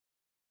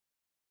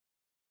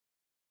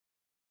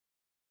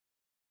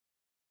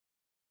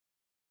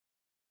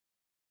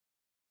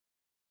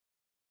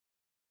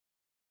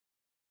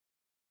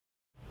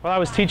Well, I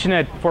was teaching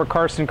at Fort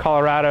Carson,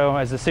 Colorado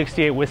as a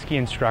 68 whiskey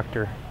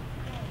instructor,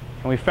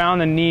 and we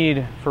found the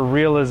need for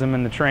realism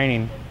in the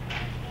training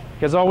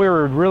because all we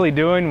were really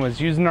doing was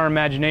using our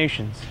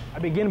imaginations. I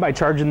begin by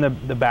charging the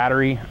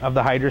battery of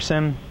the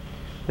HydraSim.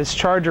 This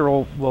charger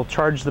will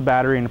charge the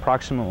battery in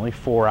approximately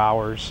 4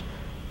 hours.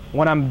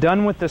 When I'm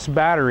done with this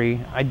battery,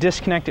 I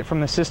disconnect it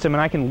from the system and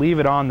I can leave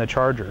it on the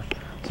charger.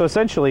 So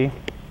essentially,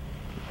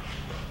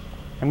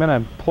 I'm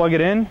going to plug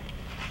it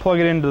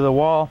into the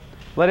wall,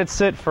 let it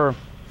sit for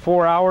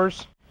 4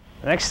 hours.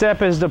 The next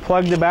step is to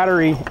plug the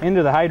battery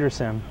into the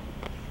HydraSim.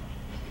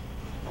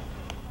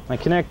 I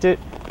connect it,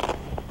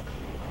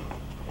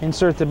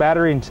 insert the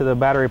battery into the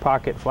battery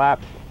pocket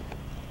flap,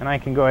 and I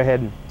can go ahead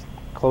and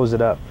close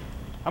it up.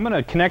 I'm going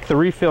to connect the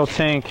refill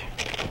tank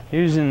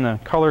using the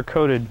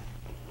color-coded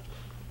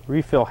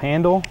refill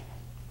handle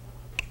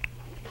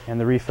and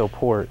the refill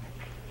port.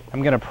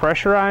 I'm going to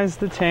pressurize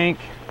the tank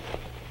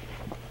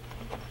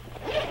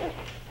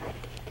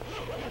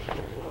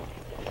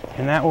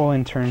and that will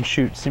in turn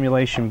shoot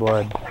simulation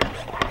blood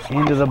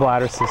into the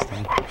bladder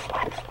system.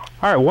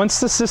 All right,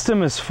 once the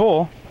system is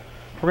full,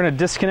 we're going to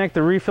disconnect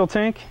the refill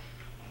tank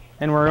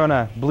and we're going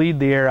to bleed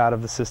the air out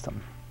of the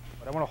system.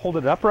 But I want to hold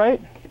it upright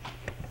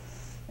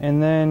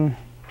and then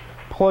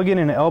plug in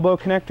an elbow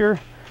connector,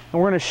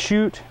 and we're going to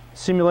shoot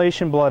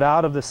simulation blood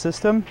out of the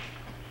system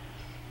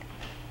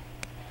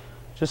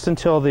just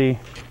until the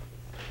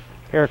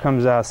air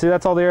comes out. See,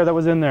 that's all the air that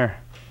was in there.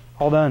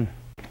 All done.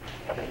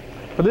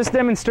 For this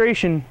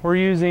demonstration, we're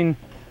using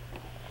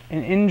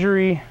an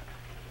injury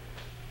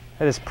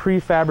that is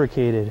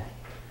prefabricated.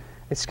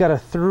 It's got a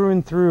through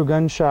and through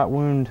gunshot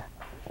wound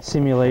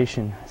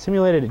simulation.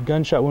 Simulated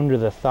gunshot wound to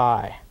the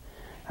thigh.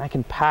 I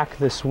can pack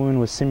this wound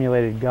with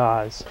simulated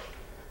gauze,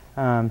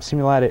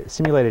 simulated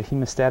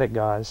hemostatic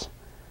gauze,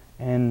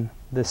 and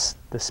the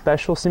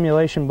special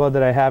simulation blood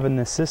that I have in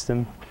this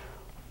system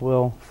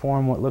will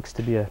form what looks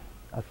to be a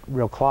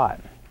real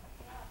clot.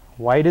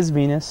 White is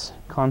venous,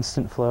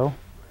 constant flow.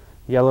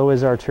 Yellow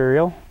is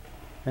arterial,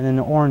 and then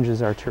the orange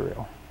is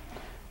arterial.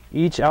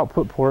 Each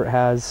output port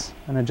has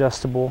an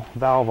adjustable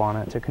valve on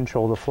it to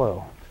control the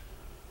flow.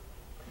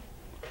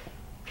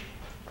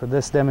 For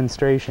this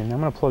demonstration,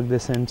 I'm going to plug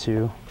this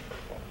into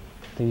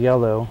the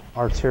yellow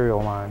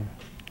arterial line.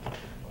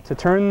 To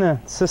turn the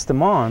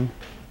system on,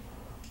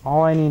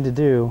 all I need to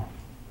do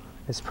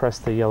is press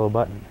the yellow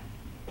button.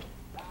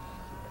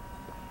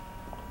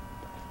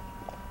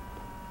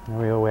 There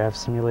we go, we have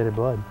simulated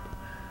blood.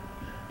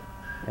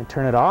 And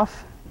turn it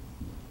off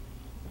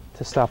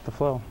to stop the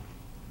flow.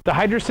 The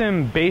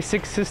HydraSim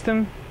basic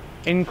system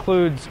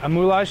includes a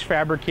moulage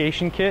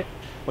fabrication kit,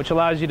 which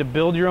allows you to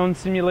build your own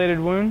simulated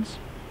wounds,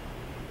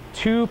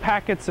 2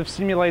 packets of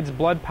simulated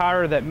blood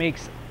powder that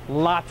makes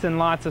lots and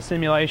lots of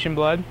simulation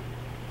blood.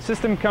 The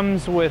system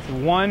comes with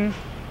 1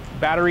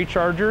 battery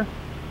charger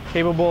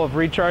capable of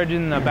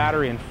recharging the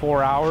battery in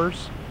 4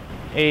 hours,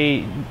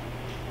 a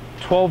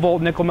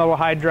 12-volt nickel metal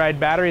hydride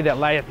battery that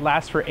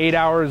lasts for 8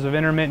 hours of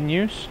intermittent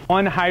use,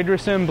 1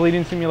 HydraSim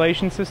bleeding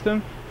simulation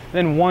system,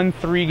 then 1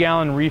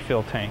 3-gallon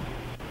refill tank,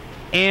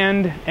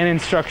 and an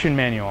instruction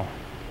manual.